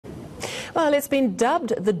Well, it's been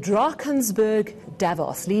dubbed the Drakensberg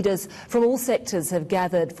Davos. Leaders from all sectors have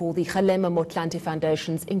gathered for the Kgalema Motlanthe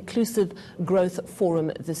Foundation's Inclusive Growth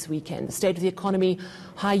Forum this weekend. The state of the economy,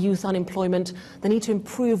 high youth unemployment, the need to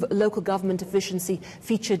improve local government efficiency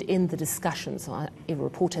featured in the discussions. A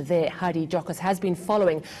reporter there, Heidi Jokos, has been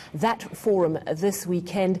following that forum this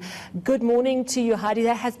weekend. Good morning to you, Heidi.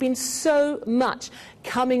 There has been so much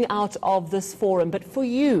coming out of this forum, but for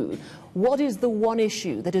you, what is the one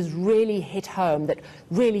issue that has really hit home, that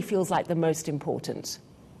really feels like the most important?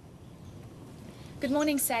 Good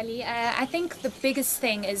morning, Sally. I think the biggest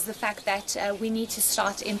thing is the fact that we need to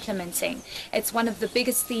start implementing. It's one of the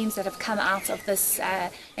biggest themes that have come out of this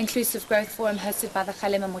Inclusive Growth Forum hosted by the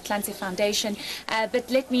Kgalema Motlanthe Foundation.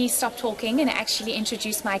 But let me stop talking and actually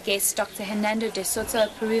introduce my guest, Dr. Hernando de Soto, a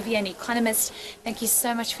Peruvian economist. Thank you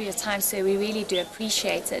so much for your time, sir. We really do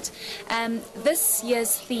appreciate it. This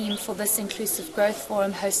year's theme for this Inclusive Growth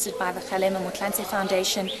Forum hosted by the Kgalema Motlanthe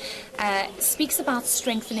Foundation speaks about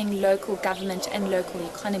strengthening local government and local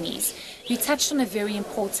economies. You touched on a very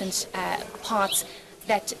important part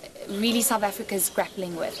that really South Africa is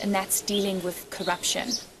grappling with, and that's dealing with corruption.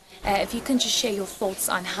 If you can just share your thoughts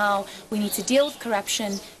on how we need to deal with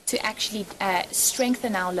corruption to actually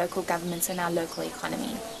strengthen our local governments and our local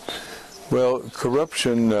economy. Well,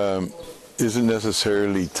 corruption isn't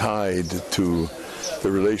necessarily tied to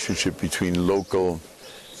the relationship between local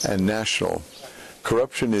and national.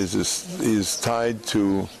 Corruption is tied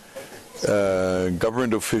to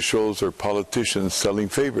government officials or politicians selling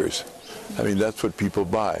favors. I mean, that's what people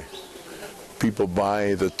buy. People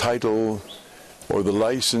buy the title or the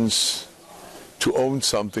license to own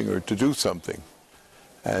something or to do something.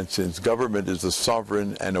 And since government is the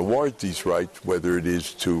sovereign and awards these rights, whether it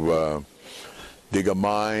is to dig a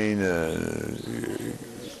mine,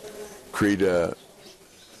 create a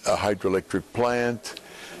hydroelectric plant,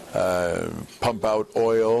 pump out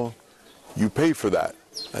oil, you pay for that.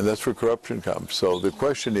 And that's where corruption comes. So the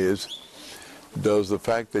question is, does the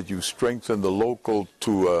fact that you strengthen the local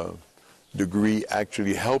to a degree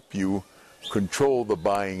actually help you control the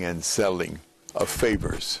buying and selling of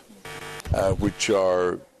favors, which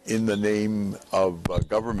are in the name of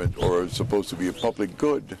government or are supposed to be a public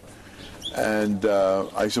good? And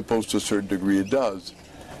I suppose to a certain degree it does.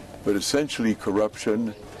 But essentially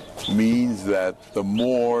corruption means that the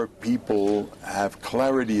more people have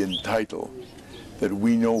clarity in title, that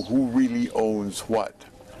we know who really owns what,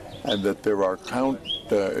 and that there are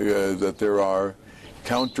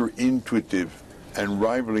counterintuitive and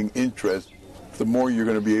rivaling interests, the more you're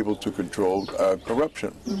going to be able to control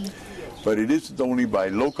corruption. But it isn't only by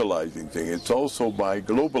localizing things, it's also by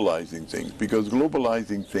globalizing things, because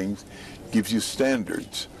globalizing things gives you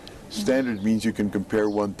standards. Standard means you can compare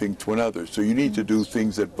one thing to another. So you need to do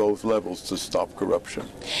things at both levels to stop corruption.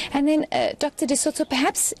 And then, Dr. De Soto,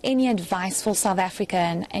 perhaps any advice for South Africa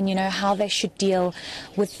and you know, how they should deal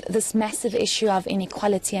with this massive issue of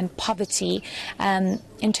inequality and poverty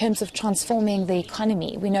in terms of transforming the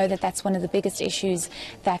economy? We know that that's one of the biggest issues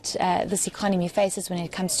that this economy faces when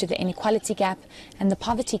it comes to the inequality gap and the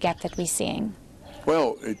poverty gap that we're seeing.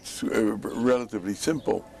 Well, it's relatively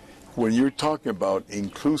simple. When you're talking about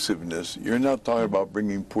inclusiveness, you're not talking about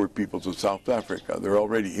bringing poor people to South Africa. They're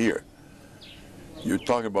already here. You're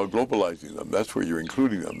talking about globalizing them. That's where you're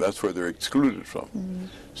including them. That's where they're excluded from.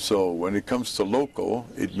 So when it comes to local,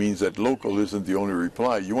 it means that local isn't the only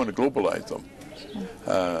reply. You want to globalize them.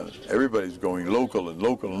 Everybody's going local and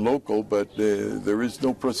local and local, but there is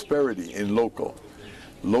no prosperity in local.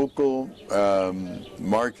 Local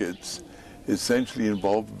markets essentially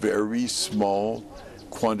involve very small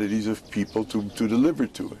quantities of people to deliver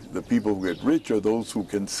to. The people who get rich are those who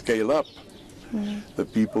can scale up, the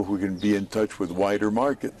people who can be in touch with wider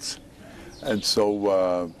markets. And so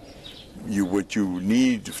what you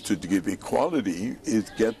need to give equality is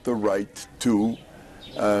get the right to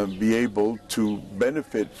be able to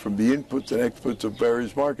benefit from the inputs and outputs of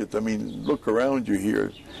various markets. I mean, look around you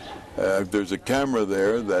here. If there's a camera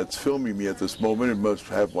there that's filming me at this moment, it must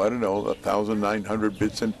have, I don't know, 1,900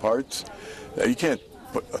 bits and parts. You can't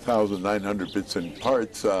put 1,900 bits and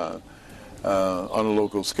parts on a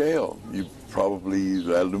local scale. You probably,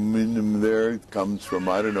 the aluminum there comes from,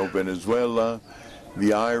 I don't know, Venezuela.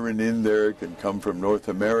 The iron in there can come from North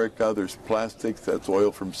America. There's plastics, that's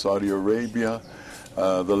oil from Saudi Arabia.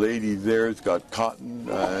 The lady there's got cotton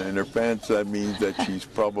in her pants. That means that she's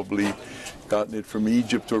probably gotten it from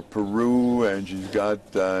Egypt or Peru, and she's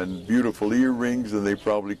got beautiful earrings, and they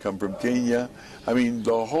probably come from Kenya. I mean,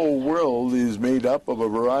 the whole world is made up of a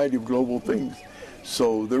variety of global things.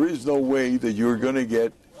 So there is no way that you're going to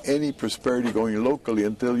get any prosperity going locally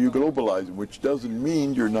until you globalize it, which doesn't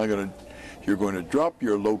mean you're not going to You're going to drop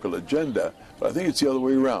your local agenda, but I think it's the other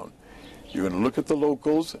way around. You're going to look at the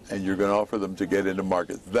locals and you're going to offer them to get into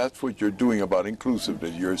markets. That's what you're doing about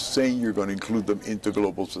inclusiveness. You're saying you're going to include them into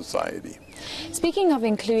global society. Speaking of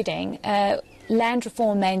including, land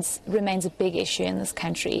reform remains a big issue in this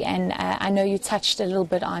country, and I know you touched a little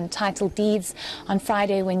bit on title deeds on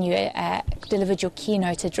Friday when you delivered your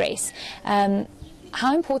keynote address.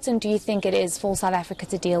 How important do you think it is for South Africa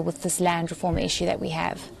to deal with this land reform issue that we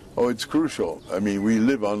have? Oh, it's crucial. I mean, we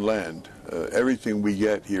live on land. Everything we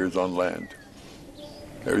get here is on land.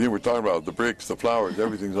 Everything we're talking about, the bricks, the flowers,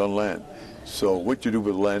 everything's on land. So what you do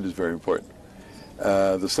with land is very important.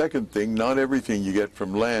 The second thing, not everything you get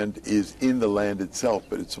from land is in the land itself,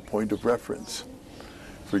 but it's a point of reference.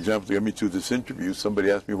 For example, to get me to this interview, somebody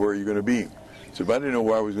asked me, where are you going to be? So if I didn't know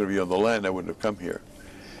where I was going to be on the land, I wouldn't have come here.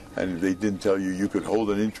 And if they didn't tell you you could hold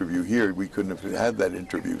an interview here, we couldn't have had that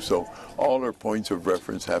interview. So all our points of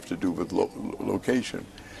reference have to do with location.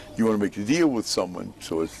 You want to make a deal with someone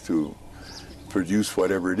so as to produce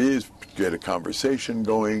whatever it is, get a conversation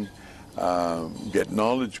going, get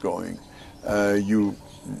knowledge going. You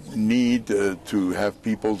need to have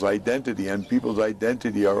people's identity, and people's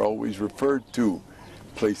identity are always referred to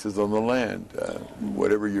places on the land.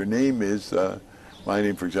 Whatever your name is, my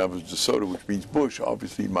name, for example, is DeSoto, which means bush.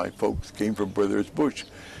 Obviously, my folks came from where there's bush.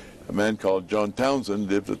 A man called John Townsend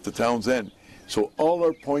lived at the town's end. So all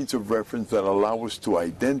our points of reference that allow us to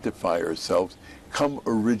identify ourselves come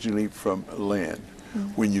originally from land.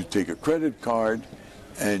 When you take a credit card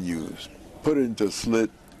and you put it into a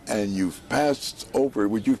slit and you've passed over,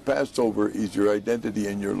 what you've passed over is your identity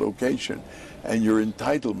and your location and your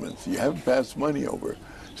entitlements. You haven't passed money over.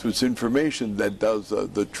 So it's information that does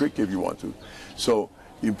the trick if you want to. So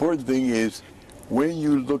the important thing is, when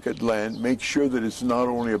you look at land, make sure that it's not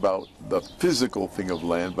only about the physical thing of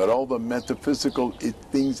land, but all the metaphysical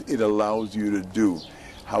things it allows you to do,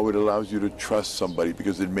 how it allows you to trust somebody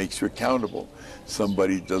because it makes you accountable.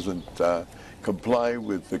 Somebody doesn't comply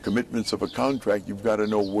with the commitments of a contract, you've got to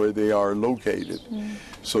know where they are located.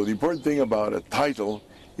 So the important thing about a title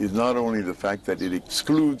is not only the fact that it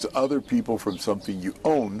excludes other people from something you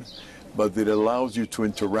own, but that it allows you to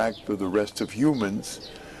interact with the rest of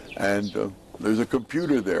humans. And there's a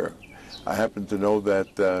computer there. I happen to know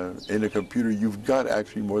that in a computer you've got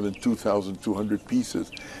actually more than 2,200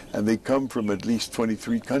 pieces, and they come from at least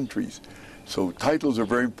 23 countries. So titles are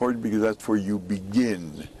very important because that's where you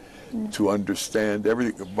begin to understand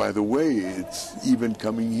everything. By the way, it's even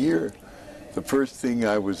coming here. The first thing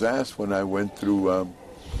I was asked when I went through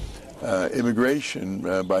immigration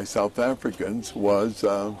by South Africans was,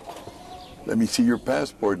 let me see your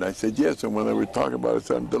passport. And I said, yes. And when they were talking about it, I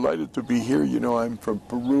said, I'm delighted to be here. You know, I'm from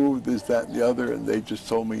Peru, this, that, and the other. And they just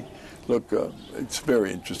told me, look, it's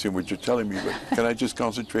very interesting what you're telling me, but can I just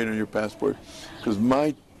concentrate on your passport? Because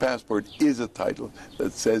my passport is a title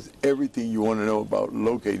that says everything you want to know about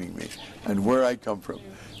locating me and where I come from.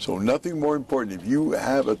 So nothing more important. If you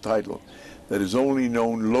have a title that is only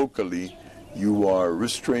known locally, you are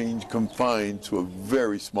restrained, confined to a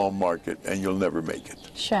very small market, and you'll never make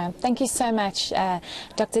it. Sure. Thank you so much,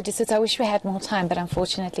 Dr. DeSoto. I wish we had more time, but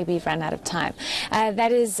unfortunately we've run out of time.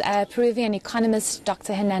 That is Peruvian economist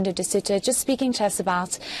Dr. Hernando DeSoto, just speaking to us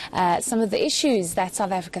about some of the issues that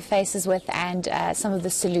South Africa faces with and some of the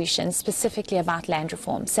solutions, specifically about land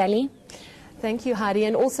reform. Sally? Thank you, Heidi.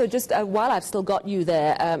 And also, just while I've still got you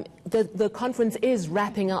there, the conference is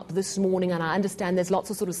wrapping up this morning, and I understand there's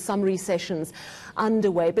lots of sort of summary sessions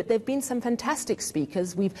underway, but there have been some fantastic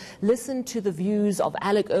speakers. We've listened to the views of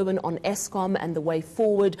Alec Irwin on Eskom and the way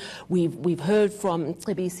forward. We've heard from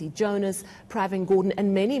Cebisi Jonas, Pravin Gordhan,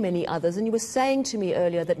 and many, many others. And you were saying to me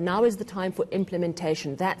earlier that now is the time for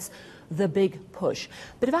implementation. That's the big push.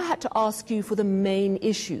 But if I had to ask you for the main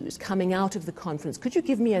issues coming out of the conference, could you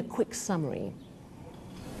give me a quick summary?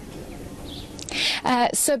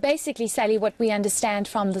 So basically, Sally, what we understand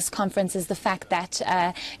from this conference is the fact that,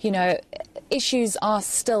 issues are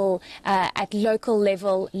still at local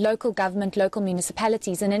level, local government, local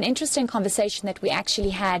municipalities. And an interesting conversation that we actually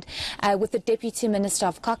had with the Deputy Minister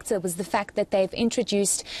of COGTA was the fact that they've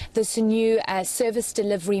introduced this new service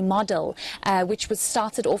delivery model, which was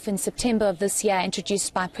started off in September of this year,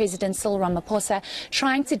 introduced by President Cyril Ramaphosa,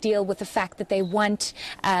 trying to deal with the fact that they want,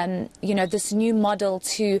 this new model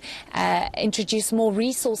to introduce more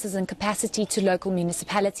resources and capacity to local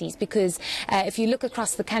municipalities. Because if you look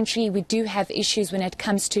across the country, we do have have issues when it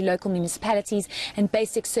comes to local municipalities and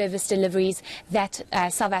basic service deliveries that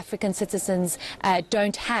South African citizens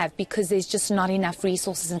don't have, because there's just not enough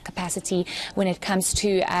resources and capacity when it comes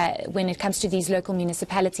to these local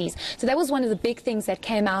municipalities. So that was one of the big things that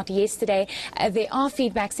came out yesterday. There are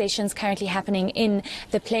feedback sessions currently happening in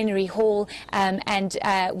the plenary hall, and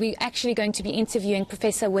we're actually going to be interviewing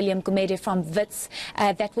Professor William Gumede from Wits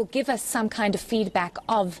that will give us some kind of feedback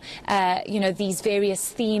of these various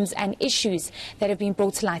themes and issues that have been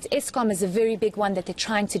brought to light. Eskom is a very big one that they're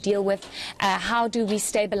trying to deal with. How do we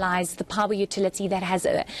stabilize the power utility that has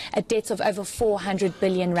a debt of over 400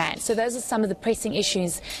 billion rand? So those are some of the pressing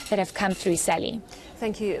issues that have come through, Sally.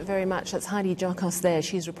 Thank you very much. That's Heidi Jakos there.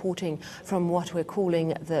 She's reporting from what we're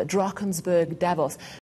calling the Drakensberg Davos.